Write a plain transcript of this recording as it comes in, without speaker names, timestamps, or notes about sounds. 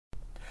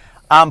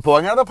I'm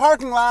pulling out of the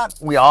parking lot.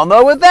 We all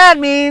know what that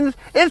means.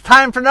 It's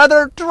time for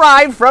another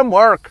drive from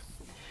work.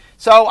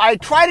 So I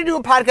tried to do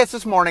a podcast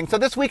this morning. So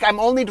this week I'm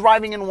only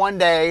driving in one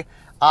day.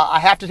 I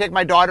have to take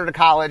my daughter to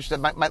college,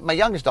 my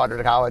youngest daughter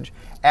to college.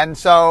 And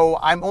so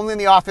I'm only in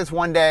the office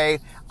one day.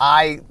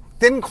 I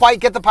didn't quite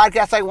get the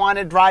podcast I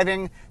wanted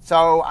driving.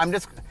 So I'm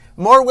just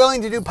more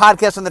willing to do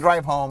podcasts on the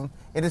drive home.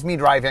 It is me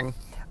driving.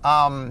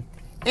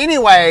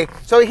 Anyway,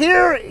 so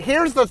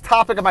here's the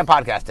topic of my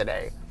podcast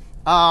today.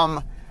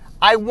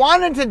 I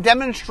wanted to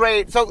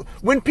demonstrate, so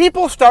when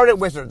people start at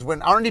Wizards,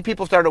 when R&D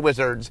people start at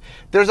Wizards,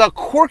 there's a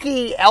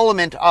quirky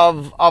element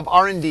of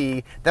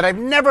R&D that I've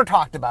never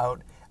talked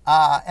about,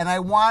 and I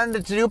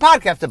wanted to do a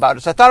podcast about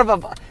it. So I thought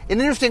of an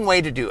interesting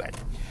way to do it.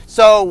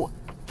 So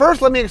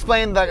first, let me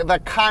explain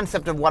the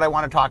concept of what I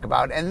want to talk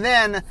about, and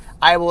then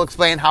I will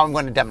explain how I'm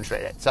going to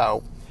demonstrate it.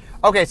 So,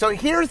 okay, so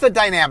here's the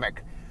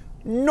dynamic.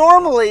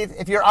 Normally,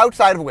 if you're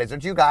outside of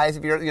Wizards, you guys,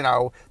 if you're,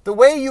 the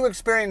way you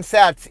experience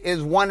sets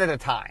is one at a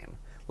time.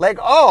 Like,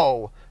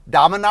 oh,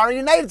 Dominaria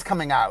United's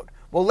coming out.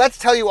 Well, let's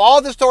tell you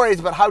all the stories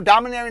about how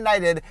Dominaria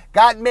United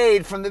got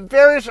made from the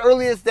very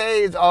earliest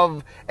days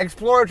of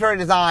exploratory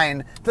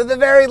design to the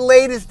very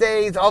latest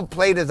days of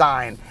play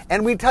design.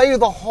 And we tell you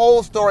the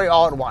whole story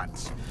all at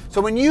once.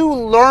 So when you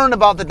learn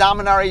about the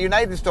Dominaria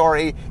United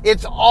story,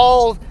 it's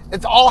all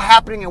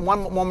happening in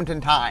one moment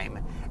in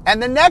time.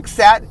 And the next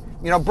set,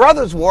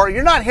 Brothers War,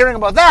 you're not hearing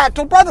about that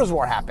till Brothers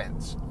War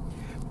happens.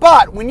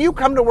 But when you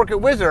come to work at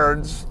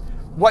Wizards,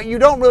 what you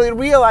don't really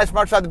realize from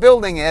outside the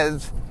building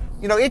is,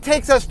 it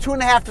takes us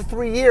 2.5 to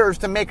 3 years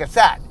to make a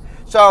set.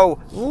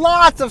 So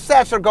lots of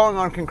sets are going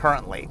on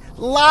concurrently.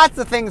 Lots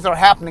of things are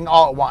happening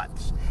all at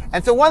once.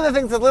 And so one of the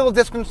things that's a little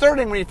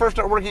disconcerting when you first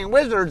start working at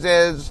Wizards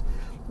is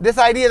this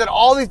idea that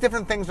all these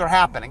different things are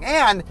happening.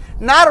 And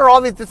not are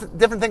all these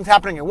different things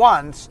happening at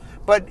once,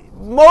 but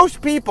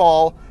most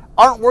people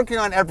aren't working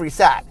on every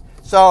set.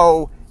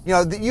 So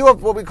you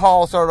have what we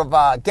call sort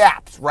of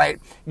gaps, right?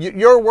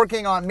 You're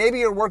working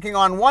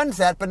on one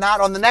set, but not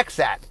on the next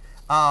set.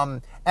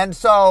 And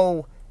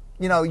so,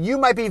 you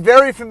might be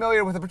very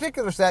familiar with a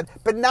particular set,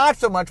 but not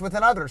so much with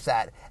another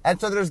set.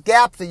 And so there's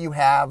gaps that you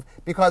have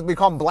because we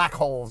call them black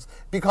holes,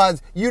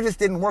 because you just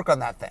didn't work on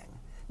that thing.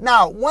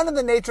 Now, one of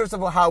the natures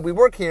of how we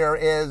work here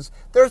is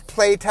there's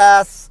play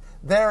tests,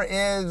 there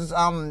is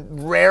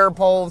rare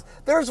polls,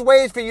 there's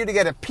ways for you to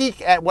get a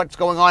peek at what's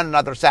going on in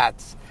other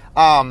sets.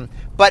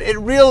 But it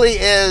really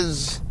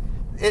is,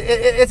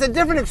 it's a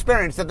different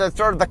experience. That the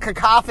sort of the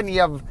cacophony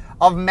of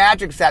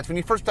Magic sets when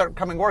you first start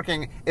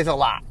working is a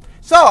lot.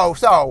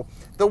 So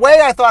the way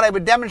I thought I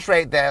would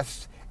demonstrate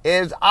this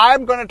is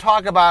I'm going to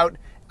talk about,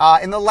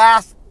 in the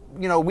last,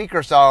 week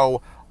or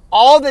so,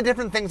 all the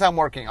different things I'm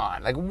working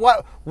on. Like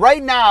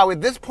right now, at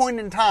this point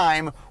in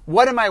time,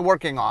 what am I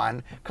working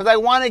on? Because I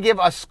want to give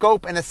a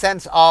scope and a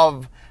sense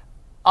of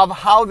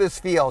how this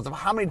feels, of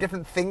how many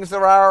different things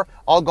there are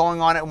all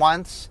going on at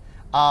once.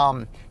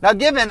 Now,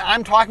 given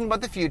I'm talking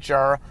about the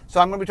future, so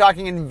I'm going to be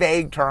talking in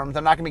vague terms.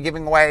 I'm not going to be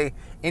giving away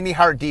any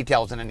hard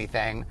details in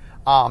anything.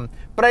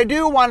 But I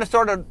do want to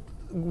sort of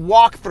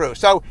walk through.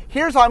 So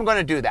here's how I'm going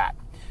to do that.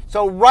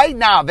 So right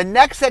now, the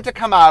next set to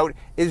come out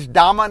is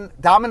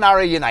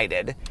Dominaria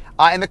United.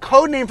 And the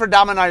code name for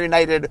Dominaria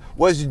United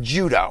was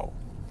Judo.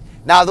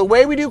 Now, the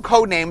way we do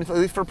code names, at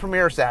least for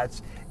Premier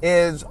sets,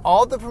 is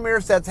all the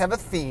Premier sets have a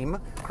theme.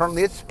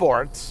 Currently it's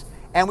sports.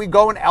 And we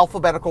go in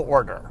alphabetical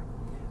order.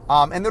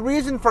 And the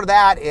reason for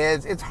that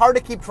is it's hard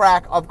to keep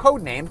track of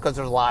code names because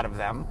there's a lot of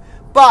them.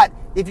 But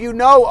if you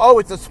know,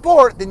 it's a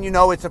sport, then you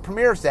know it's a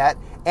Premier set.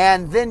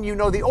 And then you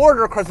know the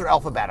order because they're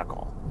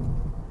alphabetical.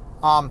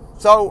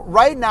 So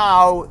right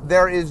now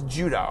there is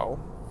Judo.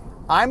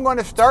 I'm going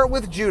to start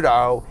with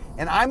Judo.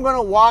 And I'm going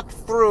to walk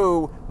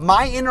through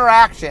my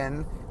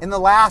interaction in the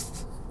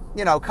last,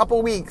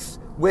 couple weeks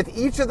with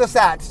each of the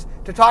sets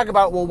to talk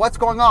about, what's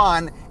going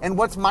on and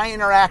what's my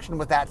interaction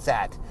with that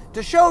set,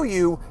 to show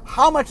you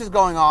how much is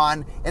going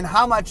on and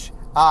how much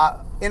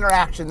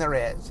interaction there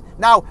is.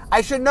 Now,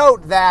 I should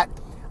note that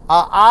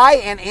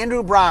I and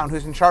Andrew Brown,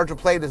 who's in charge of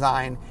play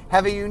design,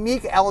 have a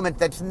unique element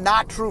that's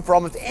not true for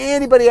almost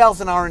anybody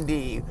else in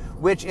R&D,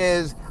 which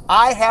is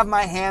I have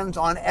my hands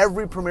on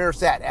every Premier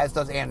set, as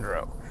does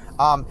Andrew.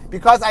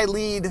 Because I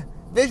lead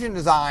vision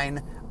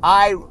design,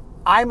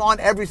 I'm on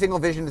every single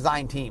vision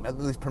design team, at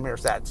least Premier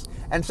sets.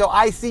 And so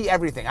I see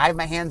everything. I have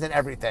my hands in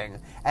everything.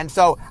 And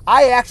so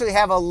I actually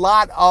have a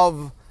lot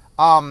of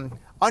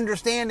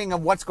understanding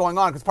of what's going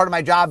on, because part of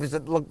my job is to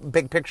look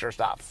big picture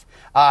stuff.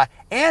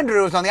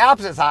 Andrew is on the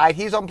opposite side.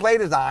 He's on play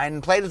design,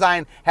 and play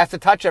design has to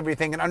touch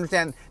everything and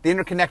understand the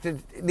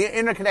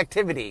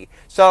interconnectivity.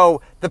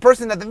 So the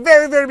person at the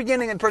very, very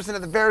beginning and person at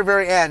the very,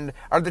 very end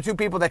are the two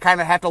people that kind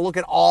of have to look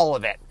at all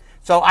of it.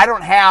 So I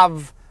don't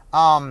have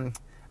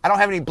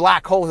any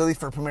black holes, at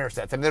least for Premier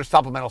sets. I mean, there's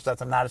supplemental sets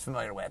I'm not as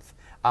familiar with.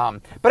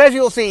 But as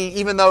you'll see,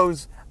 even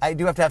those I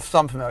do have to have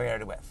some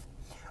familiarity with.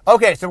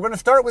 Okay, so we're going to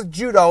start with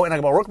Judo, and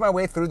I'm going to work my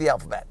way through the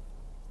alphabet.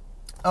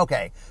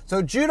 Okay,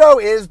 so Judo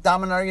is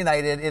Dominaria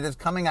United. It is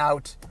coming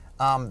out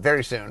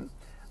very soon.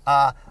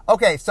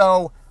 Okay,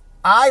 so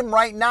I'm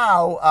right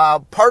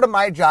now, part of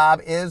my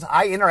job is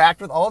I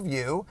interact with all of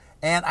you,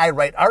 and I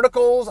write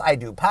articles, I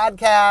do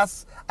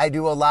podcasts, I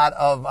do a lot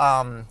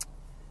of,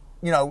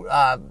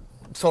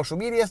 social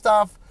media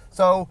stuff.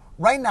 So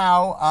right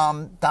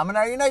now,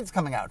 Dominar Unite is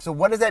coming out. So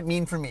what does that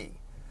mean for me?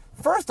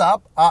 First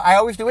up, I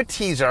always do a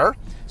teaser.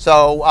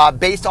 So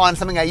based on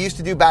something I used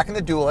to do back in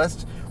the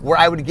Duelist, where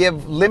I would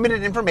give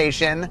limited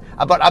information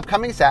about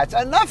upcoming sets,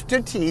 enough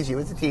to tease you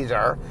as a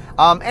teaser,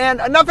 and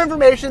enough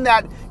information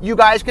that you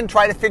guys can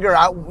try to figure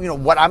out,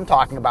 what I'm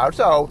talking about.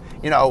 So,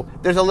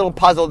 there's a little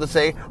puzzle to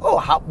say,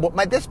 what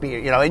might this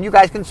be? And you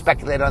guys can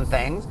speculate on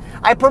things.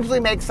 I purposely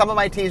make some of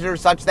my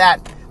teasers such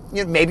that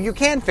maybe you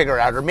can figure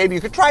it out, or maybe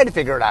you could try to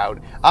figure it out.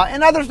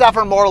 And other stuff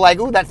are more like,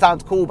 that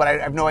sounds cool, but I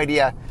have no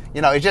idea.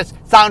 It just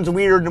sounds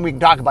weird and we can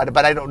talk about it,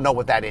 but I don't know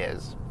what that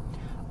is.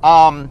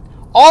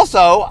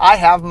 Also, I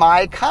have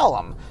my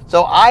column.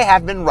 So I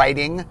have been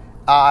writing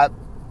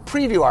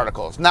preview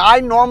articles. Now,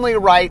 I normally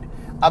write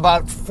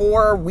about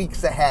 4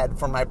 weeks ahead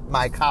for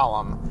my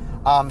column.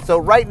 So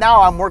right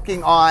now I'm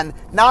working on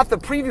not the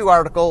preview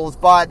articles,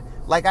 but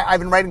I've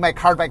been writing my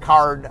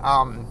card-by-card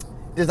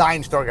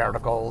design story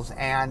articles.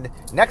 And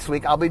next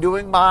week I'll be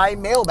doing my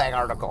mailbag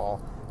article.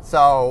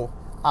 So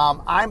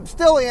I'm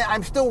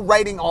still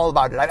writing all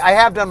about it. I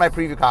have done my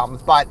preview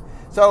columns, but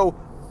so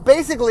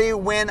basically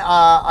when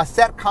a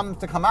set comes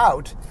to come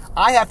out,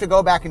 I have to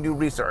go back and do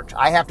research.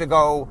 I have to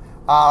go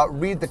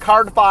read the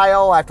card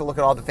file. I have to look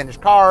at all the finished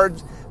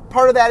cards.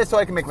 Part of that is so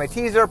I can make my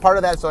teaser. Part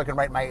of that is so I can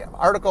write my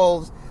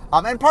articles.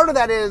 And part of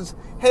that is,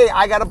 hey,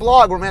 I got a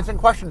blog where I'm answering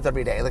questions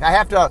every day. I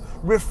have to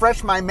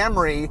refresh my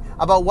memory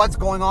about what's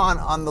going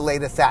on the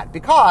latest set.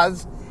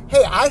 Because,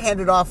 hey, I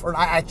handed off, or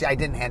I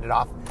didn't hand it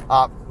off.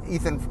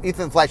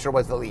 Ethan Fleischer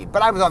was the lead,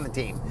 but I was on the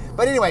team.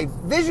 But anyway,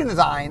 Vision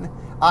Design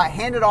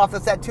handed off the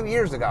set 2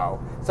 years ago.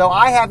 So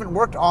I haven't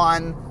worked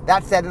on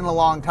that set in a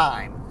long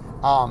time.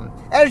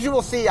 As you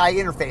will see, I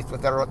interfaced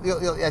with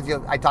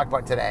it, I talked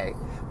about today.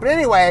 But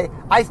anyway,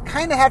 I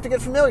kind of have to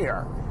get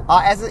familiar.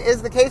 As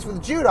is the case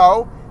with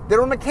Judo, there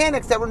were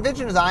mechanics that were in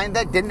Vision Design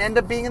that didn't end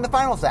up being in the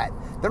final set.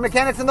 There are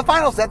mechanics in the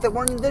final set that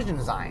weren't in Vision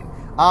Design.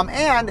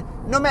 And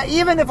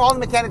even if all the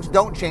mechanics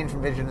don't change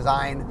from Vision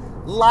Design,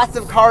 lots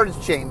of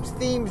cards change,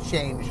 themes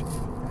change,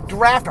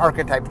 draft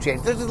archetypes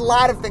change. There's a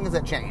lot of things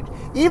that change.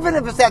 Even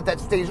if a set that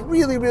stays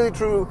really, really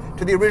true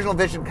to the original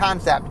Vision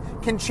concept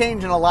can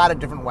change in a lot of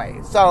different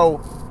ways.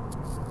 So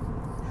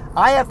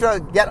I have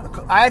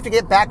to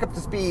get back up to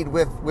speed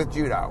with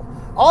Judo.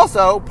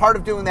 Also, part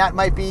of doing that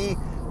might be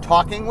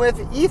talking with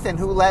Ethan,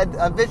 who led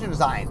Vision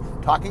Design,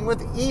 talking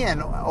with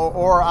Ian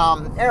or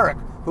Eric,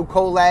 who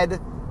co-led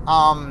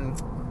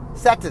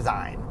set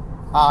design.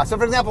 So,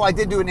 for example, I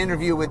did do an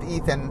interview with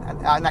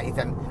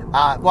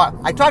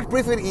I talked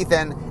briefly to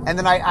Ethan, and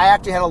then I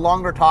actually had a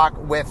longer talk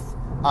with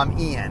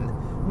Ian.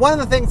 One of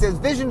the things is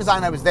Vision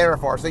Design I was there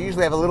for, so I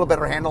usually have a little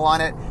better handle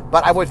on it,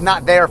 but I was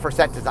not there for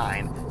set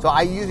design. So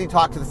I usually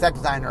talk to the set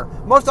designer,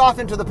 most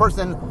often to the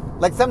person,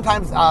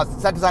 sometimes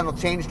set design will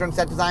change during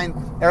set design.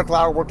 Eric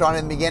Lauer worked on it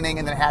in the beginning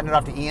and then handed it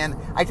off to Ian.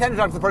 I tend to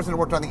talk to the person who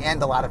worked on the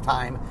end a lot of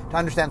time to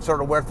understand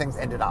sort of where things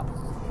ended up.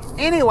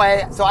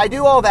 Anyway, so I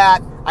do all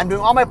that. I'm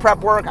doing all my prep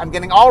work. I'm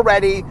getting all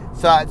ready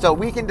so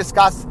we can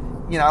discuss,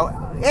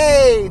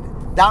 hey,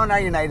 Dominar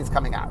Unite is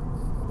coming out.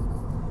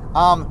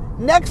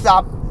 Next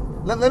up,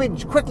 let me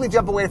quickly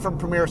jump away from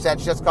premiere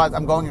sets just because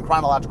I'm going in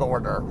chronological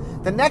order.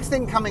 The next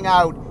thing coming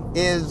out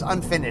is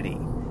Unfinity.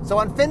 So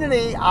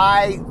Unfinity,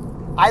 I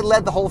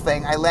led the whole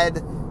thing. I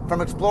led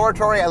from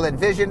exploratory, I led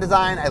Vision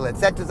Design, I led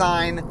set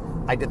design,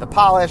 I did the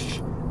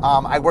polish,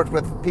 I worked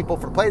with people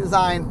for play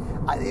design.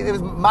 It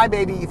was my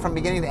baby from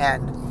beginning to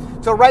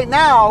end. So right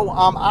now,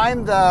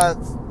 I'm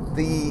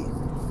the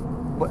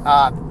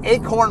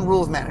Acorn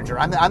rules manager.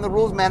 I'm the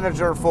rules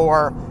manager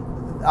for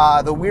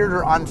the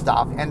Weirder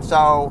Unstuff. And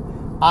so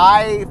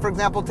I, for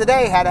example,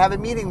 today had to have a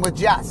meeting with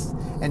Jess.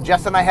 And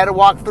Jess and I had to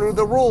walk through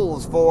the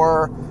rules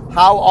for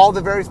how all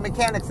the various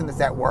mechanics in the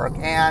set work.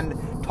 And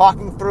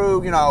talking through,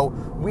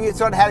 we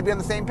sort of had to be on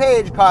the same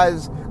page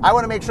because I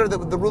want to make sure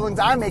that the rulings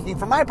I'm making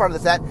for my part of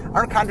the set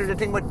aren't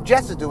contradicting what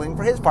Jess is doing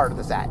for his part of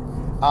the set.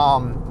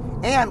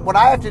 And what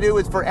I have to do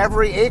is for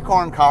every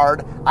Acorn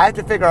card, I have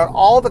to figure out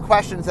all the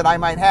questions that I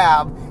might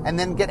have and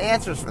then get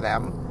answers for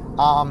them.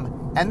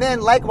 And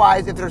then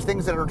likewise, if there's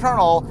things that are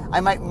eternal,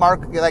 I might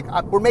mark,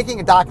 we're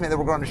making a document that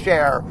we're going to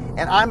share,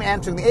 and I'm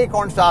answering the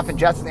Acorn stuff and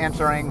Jess is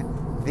answering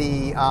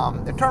the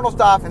eternal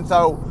stuff. And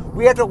so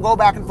we have to go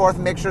back and forth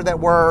and make sure that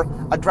we're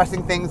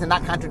addressing things and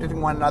not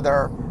contradicting one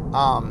another.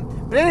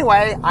 But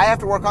anyway, I have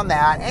to work on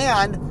that.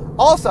 And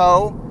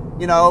also,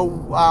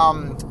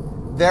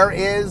 there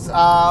is,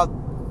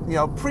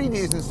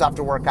 previews and stuff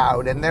to work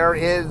out, and there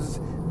is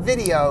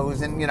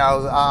videos, and,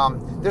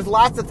 there's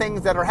lots of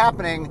things that are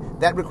happening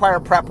that require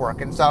prep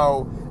work. And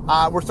so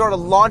we're sort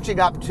of launching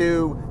up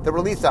to the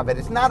release of it.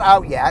 It's not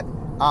out yet,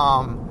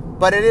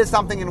 but it is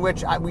something in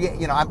which,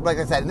 like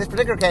I said, in this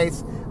particular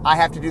case, I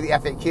have to do the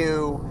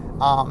FAQ.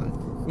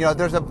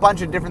 There's a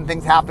bunch of different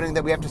things happening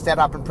that we have to set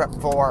up and prep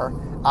for,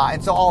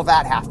 and so all of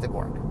that has to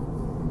work.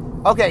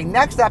 Okay,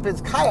 next up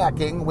is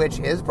kayaking, which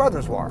is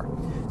Brothers War.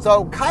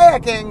 So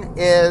kayaking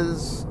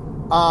is,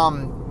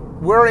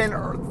 we're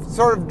in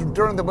sort of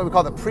during what we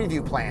call the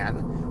preview plan,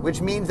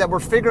 which means that we're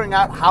figuring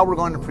out how we're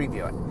going to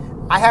preview it.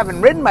 I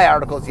haven't written my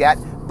articles yet,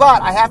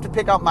 but I have to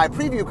pick out my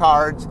preview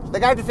cards.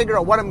 Like I have to figure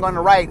out what I'm going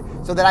to write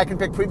so that I can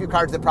pick preview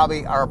cards that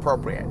probably are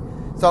appropriate.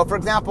 So for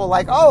example,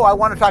 like, I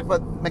want to talk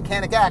about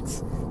Mechanic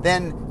X,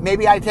 then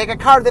maybe I take a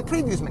card that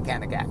previews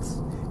Mechanic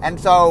X. And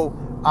so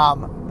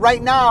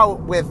right now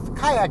with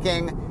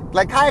kayaking,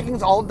 like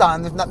kayaking's all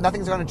done. There's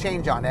nothing's going to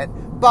change on it.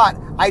 But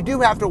I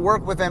do have to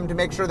work with them to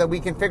make sure that we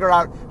can figure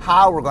out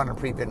how we're going to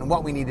preview it and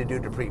what we need to do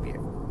to preview.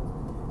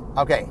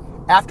 Okay,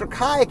 after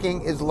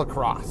kayaking is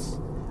lacrosse.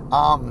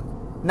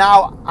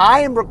 Now, I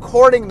am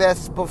recording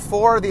this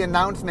before the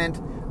announcement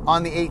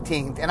on the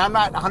 18th, and I'm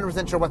not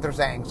 100% sure what they're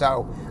saying,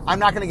 so I'm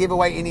not going to give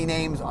away any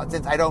names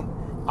since I don't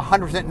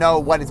 100% know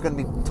what is going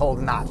to be told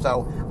or not.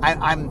 So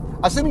I'm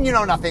assuming you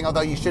know nothing, although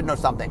you should know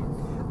something.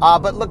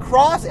 But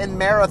lacrosse and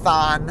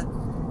marathon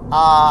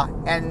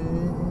and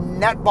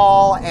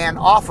netball and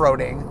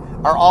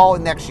off-roading are all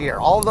next year.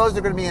 All of those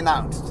are going to be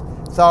announced.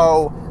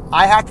 So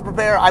I have to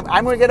prepare.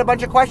 I'm going to get a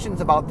bunch of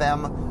questions about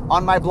them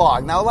on my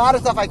blog. Now, a lot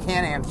of stuff I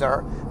can't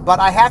answer, but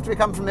I have to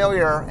become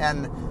familiar,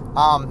 and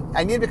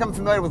I need to become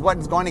familiar with what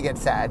is going to get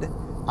said.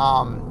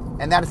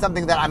 And that is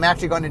something that I'm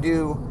actually going to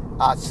do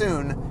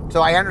soon.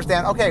 So I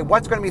understand, okay,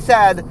 what's going to be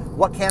said?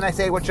 What can I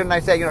say? What shouldn't I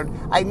say?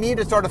 I need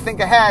to sort of think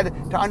ahead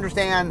to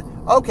understand,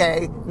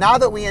 okay, now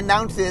that we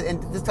announced it,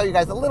 and just tell you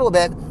guys a little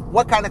bit,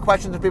 what kind of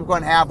questions are people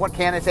going to have? What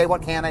can I say?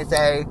 What can I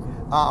say?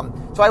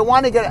 So I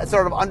want to get a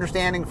sort of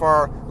understanding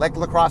for like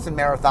lacrosse and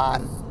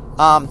marathon.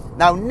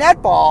 Now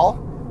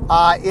netball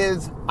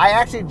I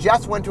actually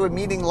just went to a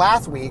meeting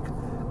last week.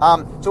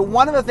 So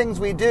one of the things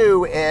we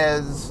do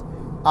is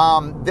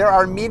there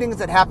are meetings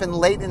that happen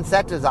late in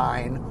set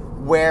design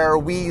where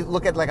we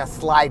look at like a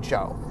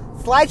slideshow.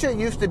 Slideshow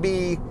used to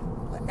be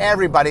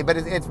everybody, but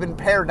it's been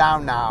pared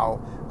down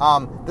now.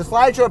 The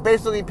slideshow are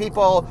basically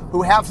people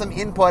who have some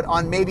input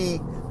on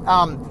maybe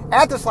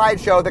at the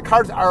slideshow, the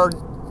cards are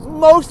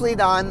mostly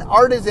done,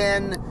 art is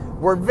in,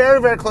 we're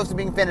very, very close to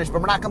being finished,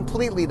 but we're not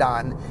completely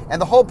done.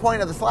 And the whole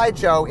point of the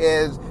slideshow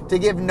is to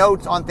give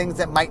notes on things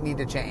that might need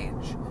to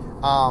change.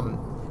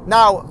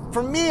 Now,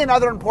 for me,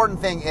 another important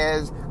thing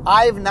is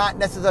I've not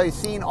necessarily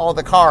seen all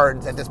the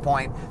cards at this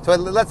point, so it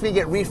lets me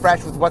get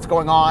refreshed with what's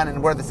going on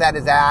and where the set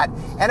is at.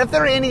 And if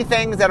there are any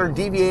things that are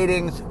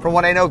deviating from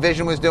what I know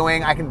Vision was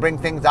doing, I can bring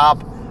things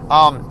up.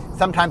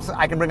 Sometimes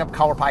I can bring up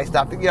Color Pie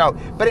stuff,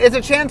 but it's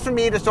a chance for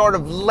me to sort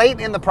of late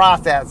in the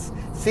process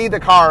see the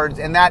cards,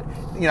 and that,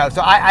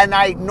 so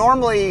I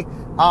normally,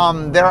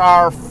 there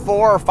are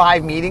 4 or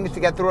 5 meetings to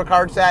get through a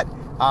card set,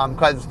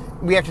 because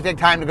we have to take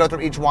time to go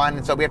through each one,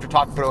 and so we have to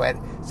talk through it.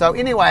 So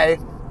anyway,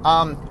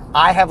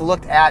 I have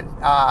looked at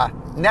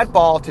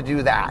netball to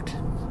do that.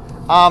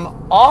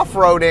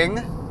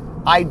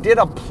 Off-roading, I did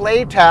a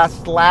play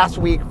test last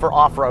week for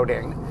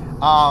off-roading.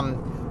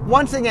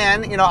 Once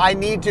again, I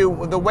need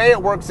to, the way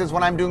it works is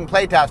when I'm doing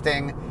play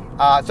testing,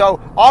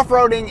 so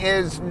off-roading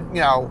is,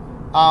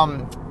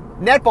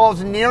 netball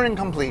is nearing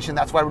completion.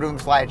 That's why we're doing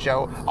the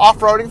slideshow.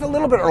 Off-roading is a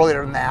little bit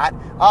earlier than that,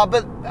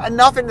 but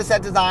enough into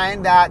set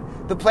design that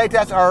the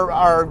playtests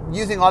are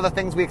using all the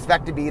things we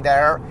expect to be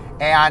there.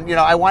 And,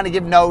 I want to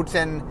give notes.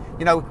 And,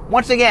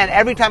 once again,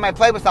 every time I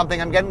play with something,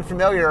 I'm getting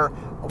familiar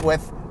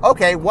with,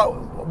 okay,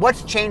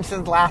 what's changed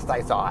since last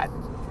I saw it.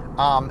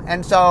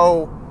 And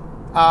so,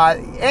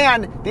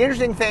 and the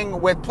interesting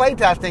thing with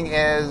playtesting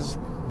is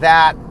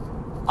that,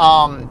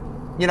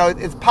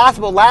 it's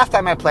possible last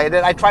time I played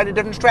it, I tried a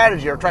different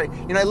strategy or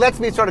it lets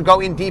me sort of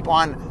go in deep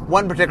on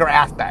one particular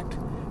aspect.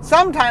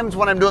 Sometimes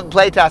when I'm doing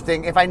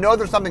playtesting, if I know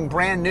there's something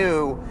brand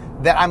new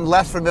that I'm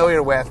less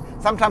familiar with,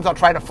 sometimes I'll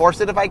try to force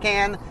it if I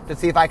can to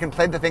see if I can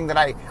play the thing that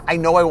I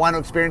know I want to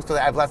experience because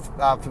I have less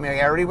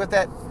familiarity with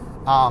it.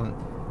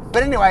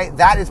 But anyway,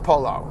 that is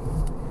polo.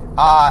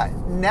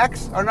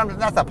 Next, or no,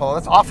 that's not polo,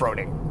 that's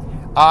off-roading.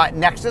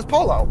 Next is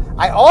polo.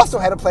 I also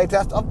had a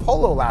playtest of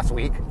polo last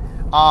week.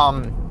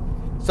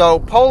 So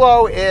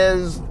polo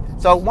is,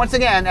 so once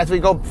again, as we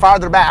go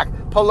farther back,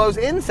 polo's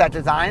in set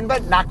design,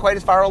 but not quite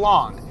as far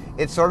along.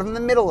 It's sort of in the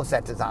middle of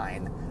set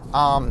design.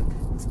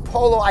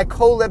 Polo, I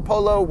co-led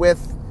polo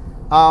with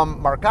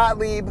Mark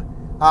Gottlieb.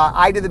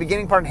 I did the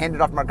beginning part and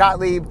handed off to Mark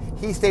Gottlieb.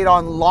 He stayed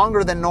on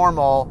longer than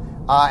normal,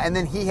 and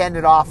then he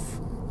handed off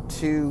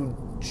to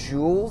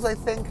Jules, I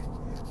think.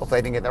 Hopefully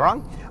I didn't get that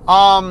wrong.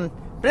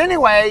 But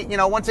anyway,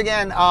 once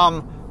again,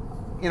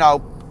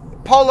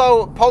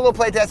 Polo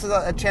playtest is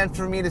a chance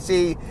for me to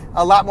see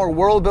a lot more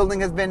world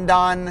building has been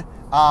done.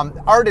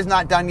 Art is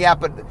not done yet,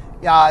 but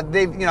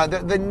they've,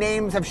 the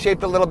names have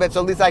shaped a little bit,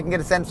 so at least I can get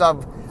a sense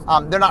of,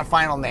 they're not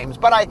final names,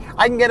 but I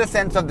can get a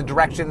sense of the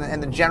direction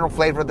and the general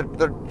flavor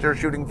that they're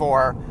shooting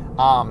for.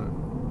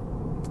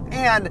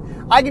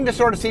 And I can just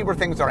sort of see where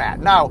things are at.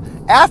 Now,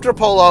 after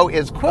polo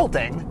is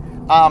quilting.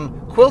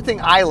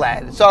 Quilting I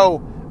led.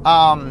 So,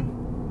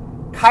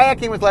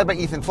 kayaking was led by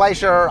Ethan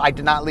Fleischer. I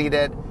did not lead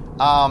it.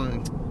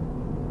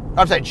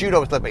 I'm sorry, judo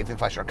was led by Ethan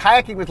Fleischer.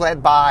 Kayaking was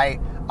led by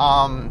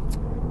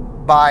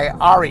by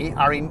Ari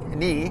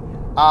Nee,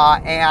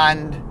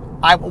 and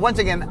I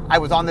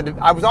was on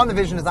the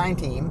vision design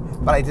team,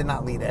 but I did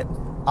not lead it.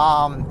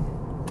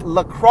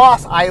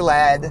 Lacrosse I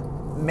led,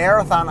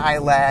 marathon I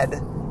led,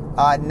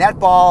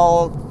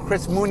 netball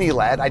Chris Mooney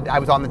led. I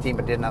was on the team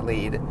but did not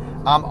lead.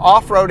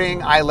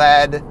 Off-roading I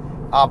led,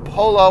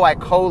 polo I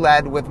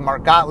co-led with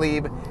Mark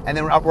Gottlieb, and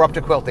then we're up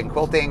to quilting.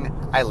 Quilting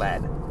I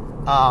led.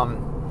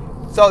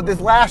 So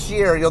this last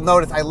year, you'll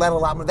notice I led a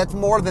lot more. That's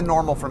more than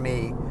normal for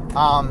me.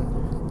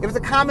 It was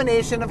a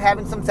combination of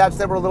having some sets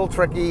that were a little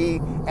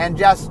tricky and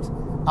just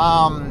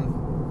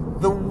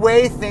the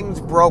way things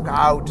broke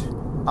out.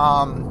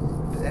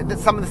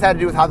 Some of this had to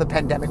do with how the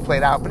pandemic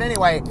played out. But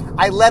anyway,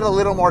 I led a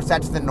little more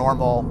sets than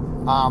normal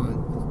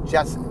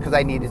just because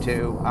I needed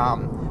to.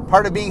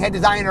 Part of being head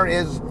designer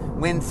is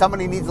when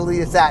somebody needs to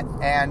lead a set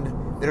and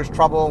there's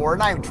trouble, or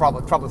not even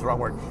trouble, trouble's the wrong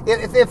word.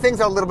 If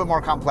things are a little bit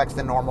more complex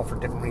than normal for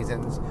different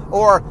reasons,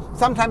 or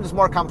sometimes it's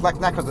more complex,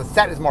 not because the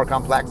set is more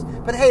complex,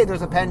 but hey,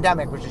 there's a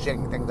pandemic which is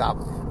shaking things up.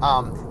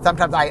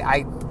 Sometimes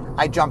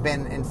I jump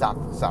in and stuff.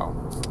 So,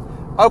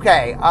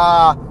 okay,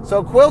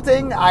 so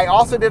quilting, I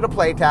also did a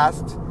play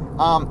test.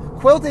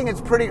 Quilting is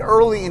pretty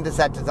early into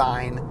set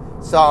design,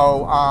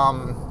 so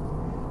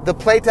the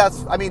play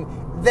test, I mean,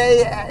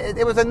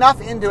 it was enough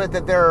into it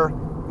that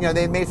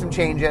they made some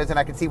changes and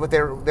I could see what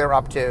they're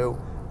up to.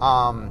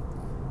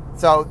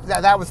 So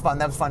that was fun.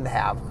 That was fun to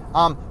have.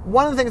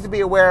 One of the things to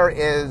be aware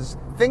is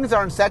things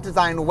are in set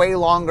design way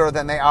longer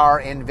than they are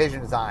in vision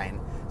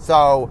design.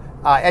 So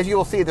as you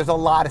will see, there's a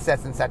lot of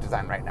sets in set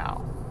design right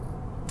now.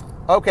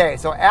 Okay,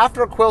 so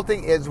after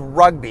quilting is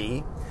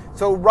rugby.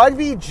 So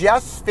rugby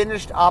just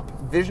finished up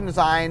vision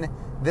design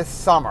this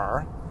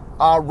summer.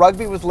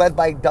 Rugby was led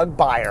by Doug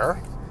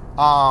Beyer.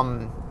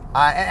 And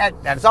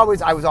as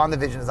always, I was on the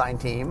vision design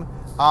team.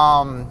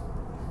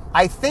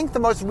 I think the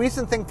most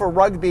recent thing for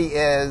rugby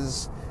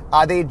is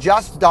they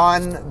just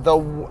done the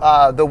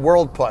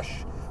World Push,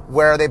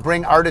 where they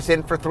bring artists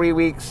in for 3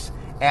 weeks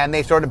and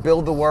they sort of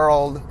build the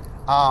world.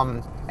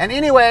 And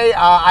anyway,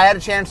 I had a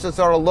chance to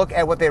sort of look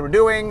at what they were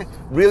doing.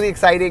 Really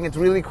exciting. It's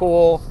really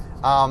cool.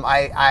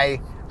 I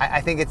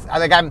think it's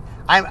like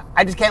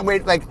I just can't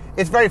wait. Like,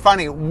 it's very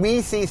funny.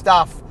 We see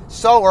stuff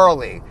so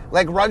early.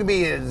 Like,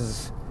 rugby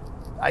is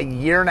a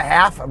year and a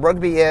half.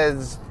 Rugby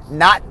is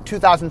not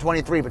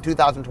 2023, but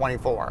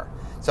 2024.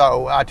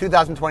 So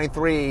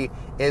 2023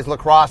 is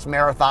lacrosse,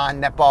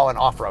 marathon, netball, and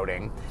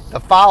off-roading. The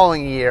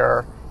following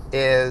year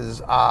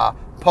is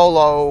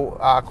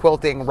polo,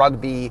 quilting,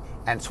 rugby,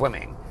 and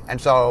swimming.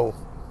 And so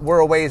we're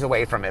a ways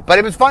away from it. But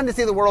it was fun to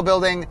see the world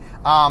building.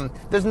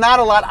 There's not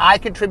a lot I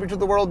contribute to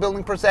the world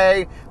building per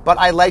se, but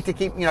I like to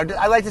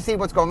I like to see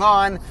what's going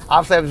on.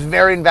 Obviously, I was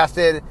very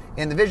invested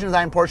in the vision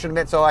design portion of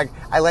it. So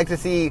I like to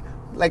see,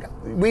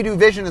 we do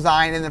vision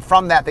design, and then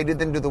from that, they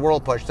then do the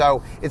world push.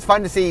 So it's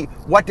fun to see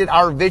what did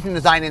our vision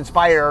design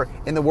inspire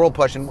in the world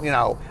push. And,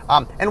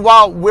 and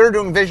while we're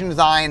doing vision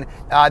design,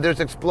 there's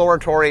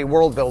exploratory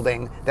world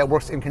building that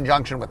works in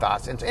conjunction with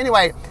us. And so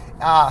anyway,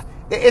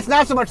 it's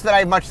not so much that I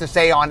have much to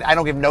say on it. I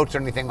don't give notes or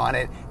anything on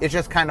it. It's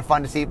just kind of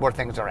fun to see where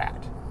things are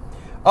at.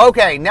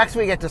 Okay, next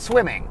we get to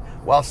swimming.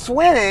 Well,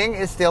 swimming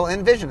is still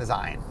in vision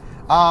design.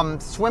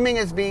 Swimming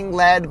is being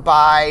led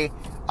by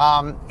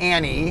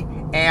Annie,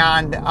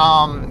 and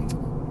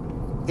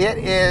it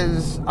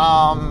is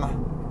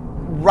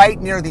right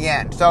near the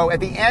end. So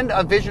at the end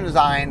of Vision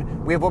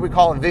Design, we have what we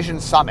call a Vision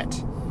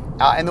Summit.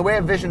 And the way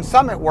a Vision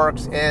Summit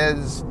works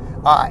is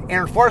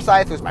Aaron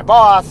Forsyth, who's my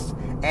boss,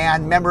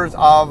 and members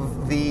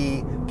of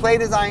the play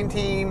design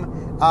team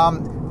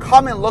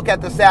come and look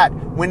at the set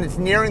when it's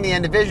nearing the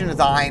end of Vision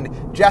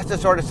Design, just to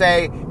sort of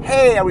say,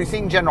 hey, are we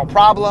seeing general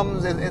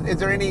problems? Is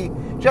there any...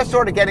 just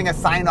sort of getting a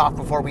sign-off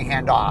before we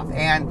hand off.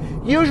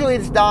 And usually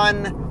it's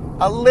done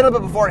a little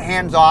bit before it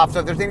hands off, so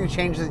if there's any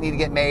changes that need to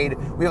get made,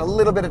 we have a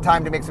little bit of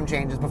time to make some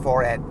changes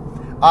before it.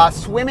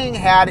 Swimming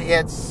had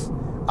its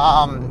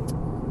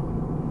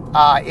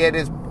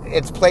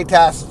play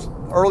test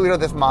earlier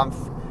this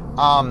month.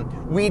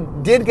 We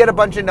did get a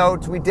bunch of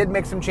notes. We did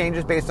make some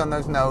changes based on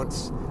those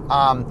notes.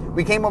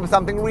 We came up with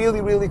something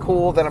really, really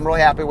cool that I'm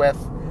really happy with.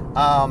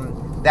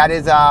 That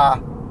is...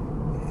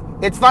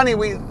 it's funny,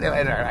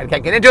 I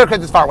can't get into it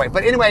because it's far away.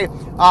 But anyway,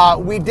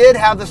 we did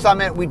have the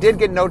summit. We did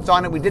get notes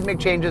on it. We did make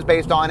changes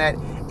based on it.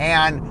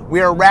 And we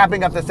are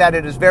wrapping up the set.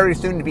 It is very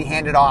soon to be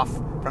handed off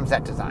from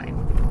set design.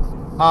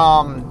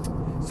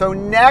 So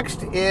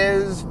next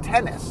is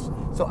tennis.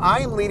 So I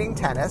am leading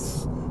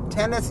tennis.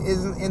 Tennis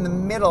is in the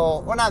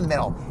middle, well, not in the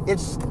middle.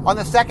 It's on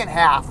the second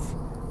half.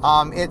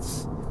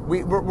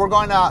 We're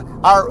going to,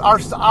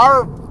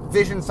 our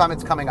Vision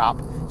Summit's coming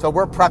up. So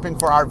we're prepping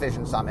for our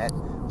Vision Summit.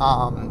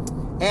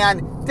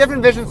 And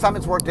different Vision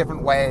Summits work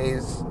different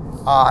ways.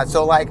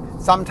 So like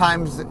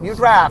sometimes you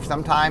draft,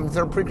 sometimes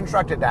they're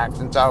pre-constructed decks.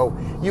 And so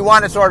you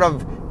want to sort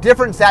of,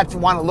 different sets, you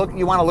want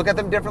to look at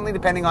them differently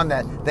depending on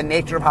the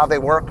nature of how they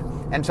work.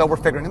 And so we're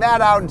figuring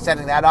that out and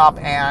setting that up.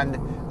 And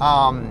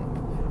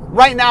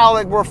right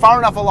now, we're far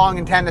enough along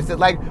in tennis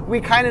that we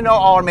kind of know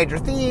all our major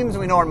themes,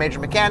 we know our major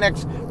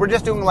mechanics. We're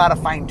just doing a lot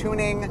of fine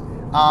tuning.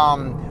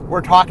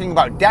 We're talking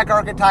about deck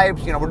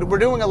archetypes. We're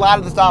doing a lot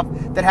of the stuff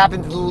that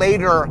happens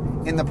later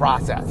in the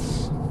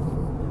process.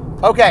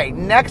 Okay,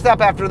 next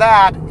up after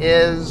that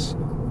is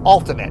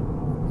Ultimate.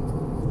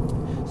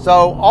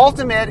 So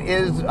Ultimate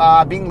is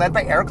being led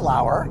by Eric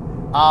Lauer.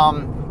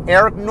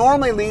 Eric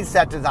normally leads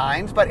set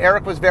designs, but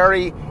Eric was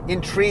very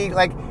intrigued.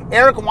 Like,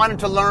 Eric wanted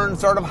to learn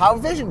sort of how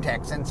vision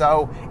ticks. And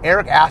so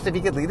Eric asked if he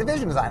could lead a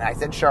vision design. I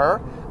said,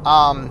 sure.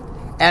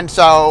 And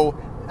so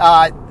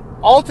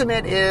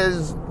Ultimate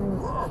is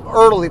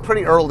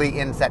pretty early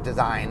in set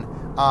design.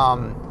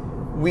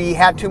 We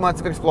had 2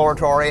 months of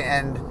exploratory,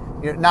 and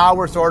now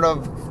we're sort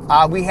of,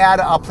 we had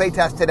a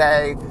playtest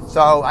today.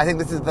 So I think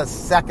this is the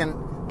second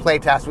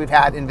playtest we've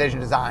had in vision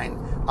design.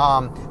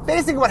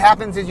 Basically what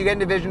happens is you get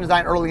into vision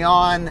design early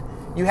on,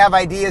 you have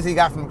ideas that you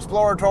got from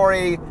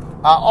exploratory.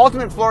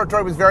 Ultimate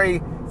exploratory was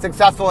very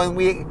successful, and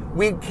we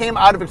came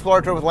out of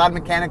exploratory with a lot of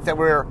mechanics that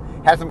we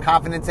had some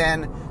confidence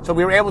in, so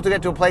we were able to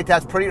get to a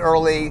playtest pretty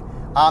early,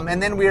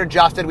 and then we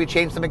adjusted, we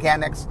changed the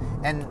mechanics,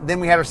 and then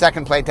we had our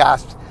second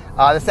playtest.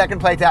 The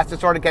second playtest is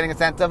sort of getting a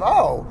sense of,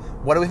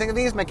 what do we think of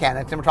these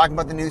mechanics, and we're talking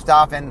about the new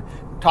stuff, and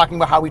talking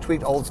about how we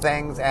tweaked old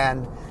things,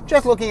 and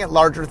just looking at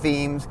larger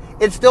themes.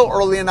 It's still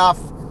early enough.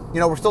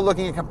 We're still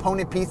looking at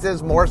component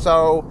pieces more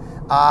so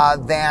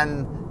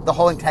than the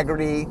whole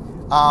integrity.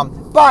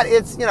 But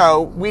it's,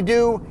 we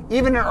do,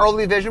 even in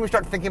early vision, we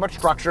start thinking about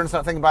structure and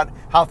start thinking about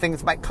how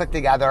things might click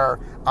together.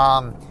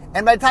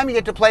 And by the time you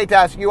get to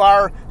playtest, you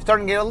are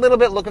starting to get a little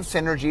bit look of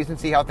synergies and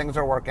see how things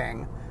are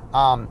working.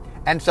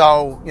 And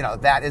so,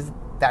 that is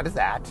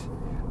that.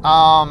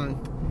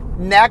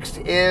 Next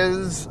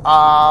is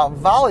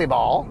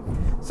volleyball.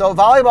 So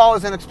volleyball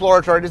is an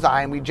exploratory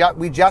design. We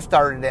just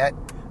started it.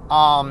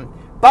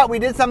 But we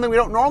did something we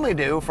don't normally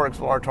do for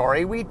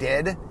exploratory. We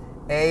did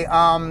a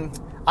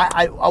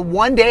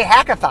one-day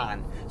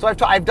hackathon. So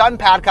I've done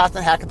podcasts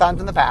and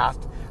hackathons in the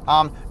past.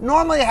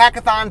 Normally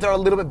hackathons are a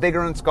little bit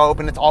bigger in scope,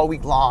 and it's all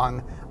week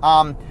long.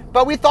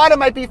 But we thought it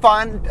might be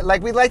fun.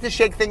 Like, we'd like to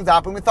shake things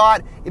up, and we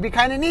thought it'd be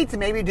kind of neat to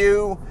maybe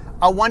do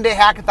a one-day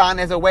hackathon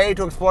as a way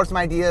to explore some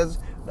ideas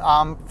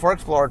for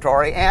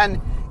exploratory. And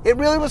it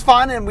really was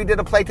fun, and we did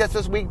a playtest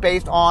this week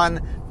based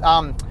on...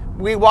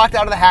 we walked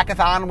out of the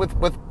hackathon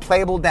with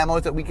playable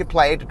demos that we could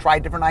play to try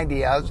different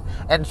ideas.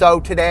 And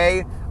so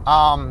today,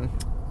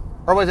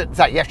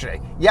 yesterday?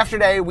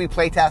 Yesterday we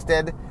play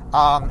tested, and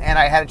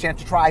I had a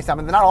chance to try some,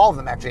 and not all of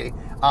them actually.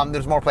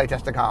 There's more play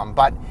tests to come.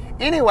 But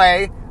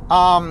anyway,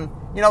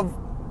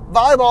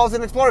 volleyball is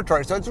an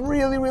exploratory, so it's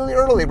really, really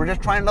early. We're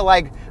just trying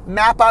to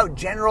map out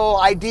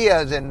general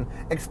ideas and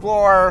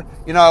explore,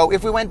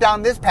 if we went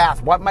down this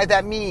path, what might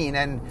that mean?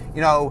 And,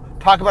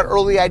 talk about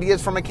early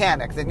ideas for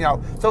mechanics. And,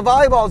 so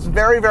volleyball is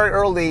very, very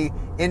early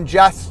in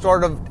just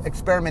sort of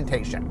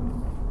experimentation.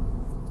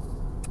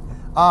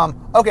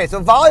 Okay, so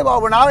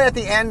volleyball, we're now at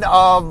the end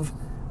of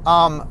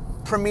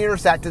Premier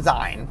set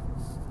design.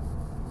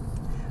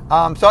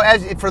 So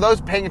for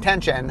those paying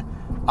attention,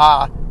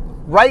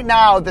 right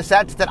now the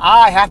sets that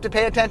I have to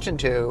pay attention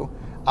to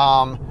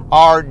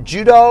are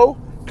judo,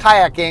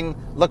 kayaking,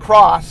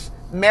 lacrosse,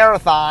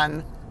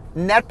 marathon,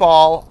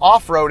 netball,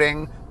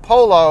 off-roading,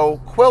 polo,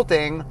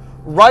 quilting,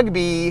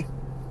 rugby,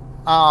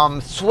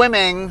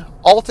 swimming,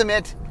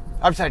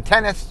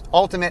 tennis,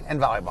 ultimate, and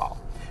volleyball.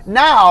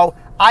 Now,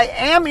 I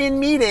am in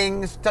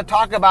meetings to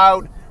talk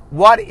about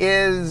what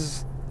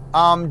is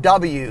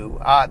W.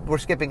 We're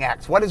skipping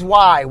X. What is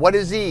Y? What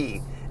is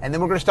Z? And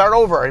then we're going to start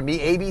over and be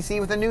ABC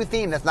with a new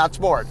theme that's not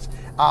sports.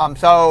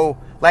 So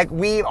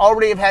we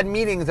already have had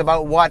meetings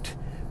about what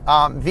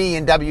V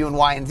and W and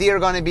Y and Z are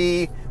going to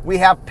be. We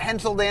have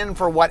penciled in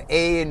for what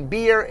A and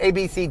B or A,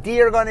 B, C,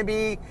 D are going to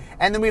be.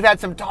 And then we've had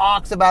some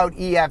talks about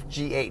E, F,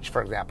 G, H,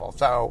 for example.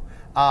 So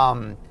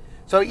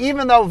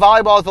even though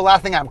volleyball is the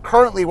last thing I'm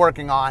currently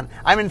working on,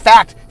 I'm in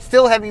fact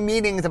still having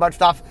meetings about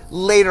stuff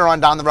later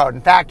on down the road.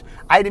 In fact,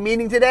 I had a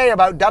meeting today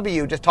about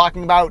W, just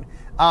talking about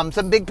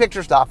some big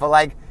picture stuff.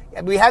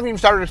 We haven't even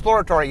started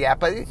exploratory yet,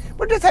 but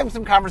we're just having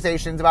some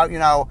conversations about,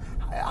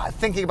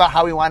 thinking about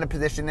how we want to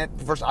position it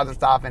versus other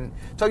stuff. And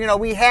so,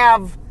 we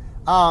have,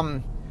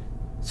 in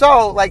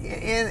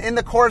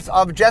the course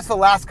of just the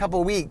last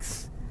couple of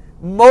weeks,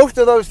 most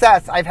of those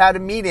sets I've had a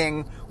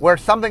meeting where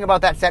something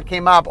about that set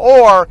came up,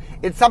 or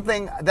it's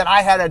something that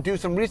I had to do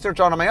some research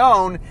on my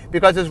own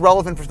because it's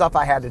relevant for stuff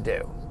I had to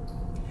do.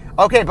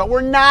 Okay, but we're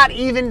not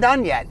even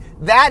done yet.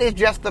 That is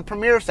just the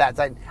Premier sets.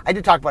 I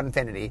did talk about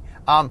Infinity,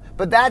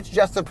 but that's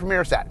just the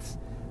Premier sets.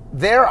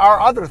 There are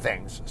other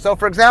things. So,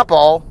 for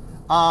example,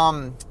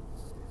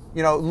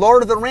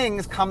 Lord of the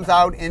Rings comes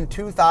out in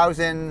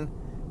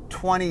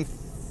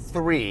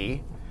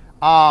 2023.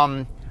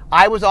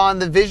 I was on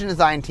the vision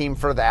design team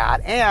for that,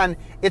 and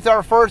it's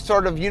our first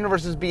sort of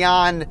Universes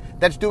Beyond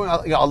that's doing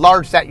a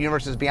large set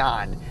Universes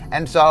Beyond.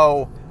 And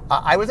so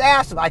I was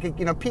asked if I could,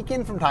 peek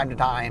in from time to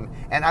time,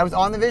 and I was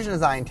on the vision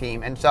design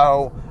team. And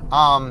so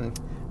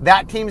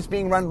that team is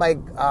being run by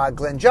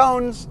Glenn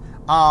Jones,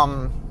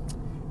 so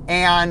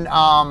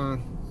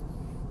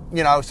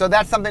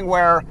that's something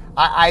where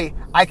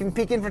I can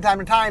peek in from time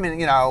to time,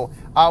 and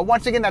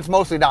Once again, that's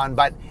mostly done,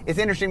 but it's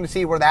interesting to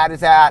see where that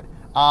is at.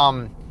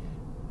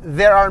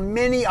 There are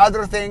many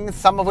other things,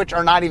 some of which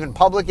are not even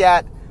public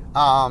yet.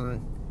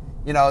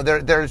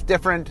 There's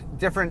different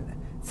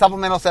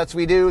supplemental sets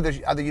we do. There's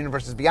other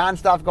Universes Beyond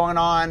stuff going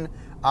on.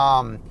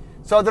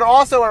 So there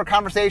also are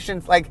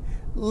conversations, like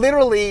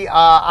literally,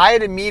 I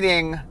had a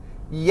meeting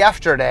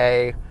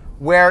yesterday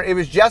where it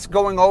was just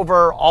going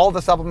over all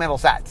the supplemental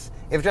sets.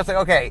 It was just like,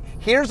 okay,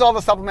 here's all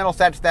the supplemental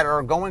sets that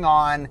are going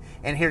on,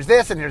 and here's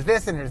this, and here's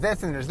this, and here's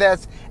this, and here's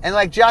this. And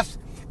like just,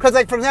 because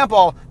like, for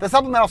example, the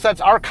supplemental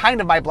sets are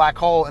kind of my black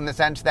hole in the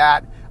sense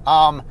that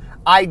I'm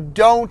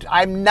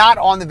not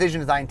on the vision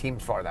design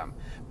teams for them.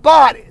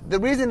 But the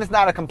reason it's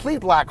not a complete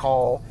black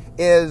hole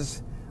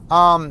is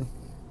I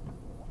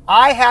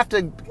have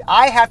to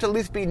at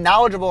least be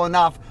knowledgeable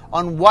enough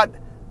on what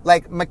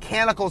like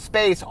mechanical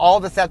space all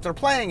the sets are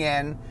playing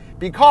in,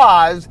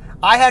 because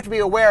I have to be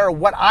aware of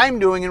what I'm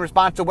doing in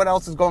response to what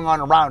else is going on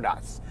around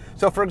us.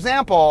 So for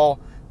example,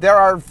 there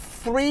are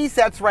 3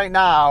 sets right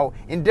now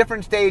in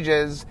different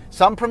stages,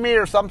 some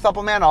premiere, some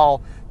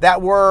supplemental,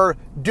 that were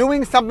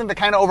doing something that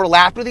kind of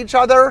overlapped with each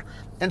other.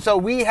 And so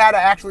we had to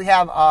actually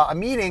have a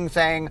meeting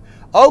saying,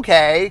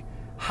 okay,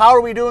 how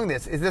are we doing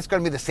this? Is this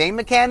going to be the same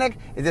mechanic?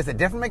 Is this a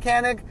different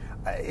mechanic?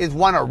 Is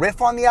one a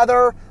riff on the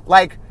other?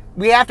 Like,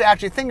 we have to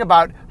actually think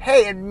about,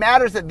 hey, it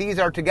matters that these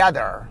are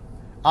together.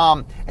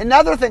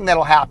 Another thing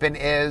that'll happen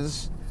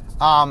is,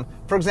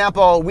 for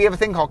example, we have a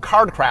thing called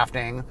card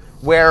crafting,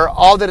 where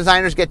all the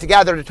designers get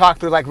together to talk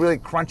through like really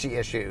crunchy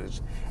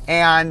issues.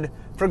 And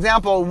for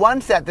example,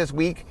 one set this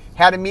week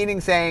had a meeting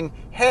saying,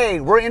 hey,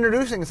 we're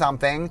introducing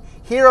something.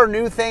 Here are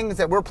new things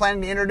that we're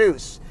planning to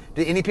introduce.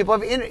 Do any people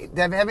have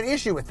an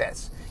issue with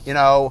this?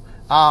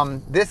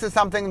 This is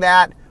something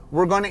that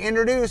we're going to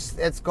introduce.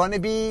 It's going to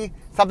be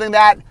something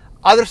that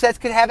other sets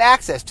could have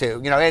access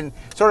to, and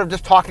sort of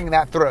just talking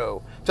that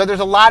through. So there's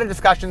a lot of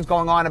discussions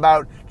going on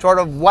about sort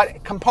of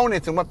what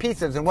components and what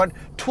pieces and what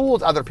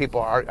tools other people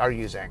are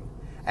using.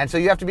 And so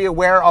you have to be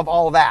aware of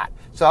all that.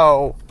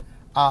 So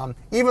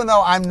even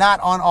though I'm not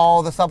on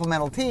all the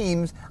supplemental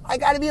teams, I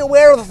got to be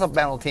aware of the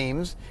supplemental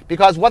teams,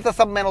 because what the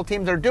supplemental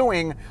teams are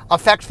doing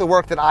affects the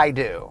work that I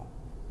do.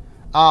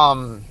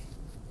 I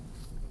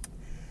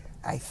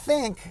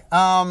think,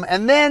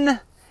 and then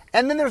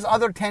there's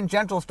other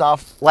tangential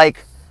stuff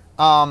like,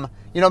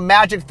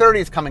 Magic 30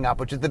 is coming up,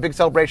 which is the big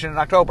celebration in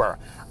October.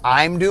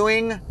 I'm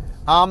doing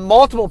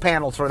multiple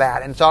panels for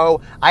that, and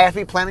so I have to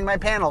be planning my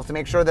panels to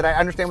make sure that I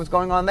understand what's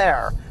going on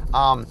there.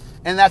 And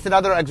that's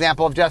another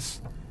example of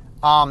just,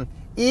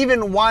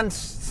 even once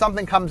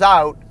something comes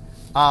out,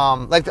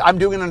 like I'm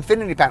doing an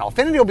Infinity panel.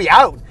 Infinity will be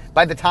out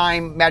by the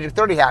time Magic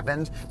 30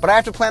 happens, but I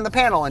have to plan the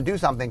panel and do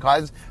something,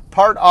 because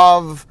part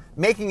of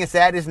making a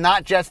set is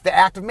not just the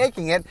act of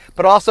making it,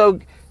 but also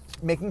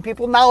making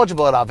people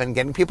knowledgeable of it and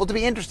getting people to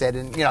be interested.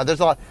 And there's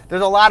a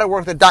lot of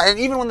work that done. And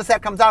even when the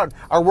set comes out,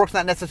 our work's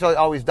not necessarily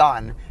always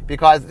done,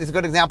 because it's a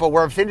good example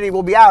where Infinity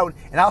will be out,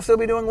 and I'll still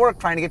be doing work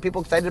trying to get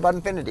people excited about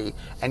Infinity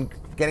and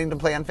getting to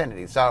play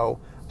Infinity. So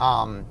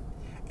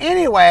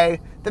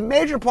anyway, the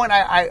major point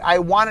I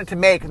wanted to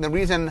make, and the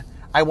reason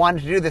I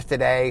wanted to do this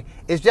today,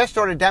 is just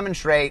sort of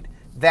demonstrate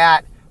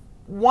that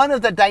one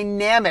of the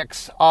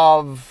dynamics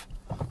of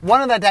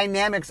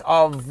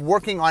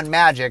working on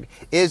Magic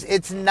is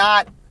it's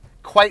not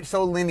quite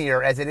so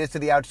linear as it is to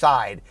the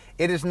outside.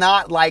 It is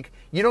not like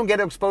you don't get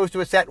exposed to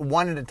a set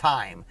one at a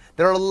time.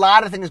 There are a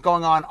lot of things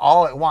going on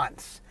all at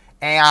once.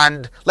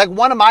 And like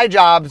one of my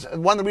jobs,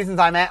 one of the reasons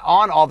I'm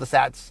on all the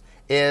sets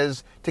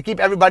is to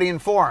keep everybody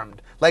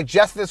informed. Like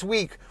just this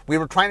week, we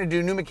were trying to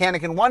do new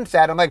mechanic in one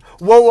set. I'm like,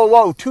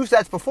 whoa, 2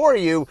 sets before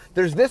you,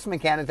 there's this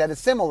mechanic that is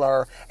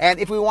similar. And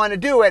if we want to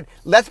do it,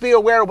 let's be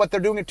aware of what they're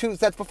doing at 2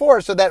 sets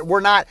before, so that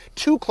we're not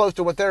too close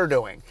to what they're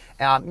doing.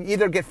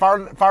 Either get far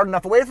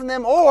enough away from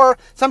them, or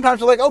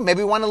sometimes we're like, oh, maybe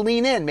we want to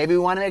lean in. Maybe we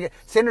want to make it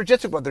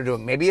synergistic with what they're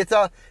doing. Maybe it's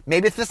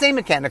the same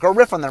mechanic or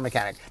riff on their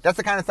mechanic. That's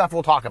the kind of stuff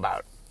we'll talk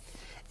about.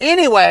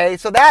 Anyway,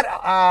 so that,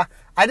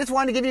 I just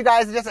wanted to give you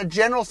guys just a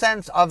general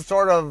sense of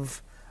sort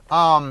of,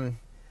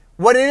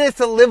 what it is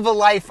to live the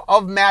life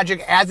of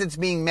Magic as it's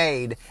being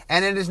made.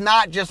 And it is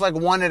not just like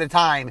one at a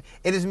time.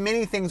 It is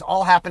many things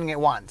all happening at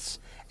once.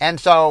 And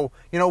so,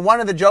 one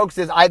of the jokes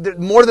is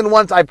more than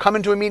once I've come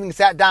into a meeting,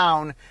 sat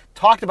down,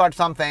 talked about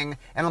something,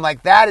 and I'm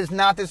like, that is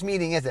not this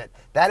meeting, is it?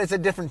 That is a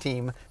different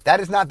team. That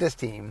is not this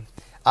team.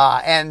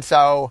 And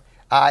so,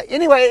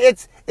 anyway,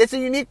 it's a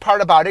unique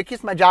part about it. It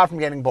keeps my job from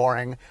getting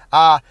boring.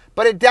 But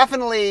it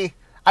definitely,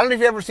 I don't know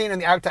if you've ever seen in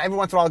the archive, every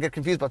once in a while I'll get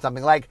confused about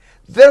something. Like,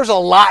 there's a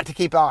lot to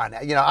keep on.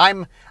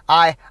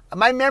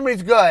 My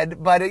memory's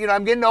good, but,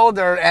 I'm getting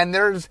older, and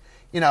there's,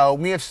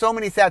 we have so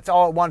many sets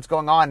all at once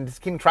going on, and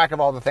just keeping track of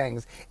all the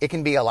things, it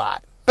can be a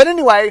lot. But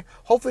anyway,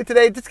 hopefully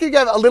today, just give you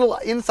guys a little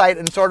insight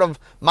in sort of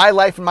my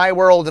life and my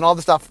world and all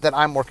the stuff that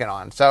I'm working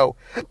on. So,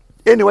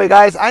 anyway,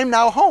 guys, I'm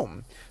now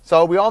home.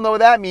 So we all know what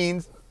that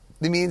means.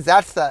 It means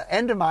that's the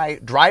end of my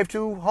drive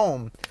to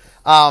home.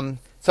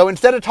 So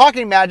instead of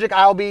talking Magic,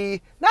 I'll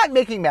be not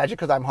making Magic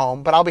because I'm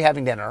home, but I'll be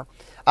having dinner.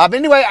 But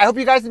anyway, I hope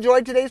you guys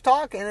enjoyed today's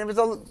talk, and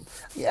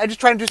I just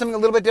trying to do something a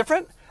little bit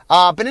different.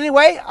 But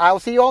anyway, I'll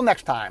see you all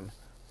next time.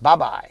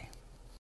 Bye-bye.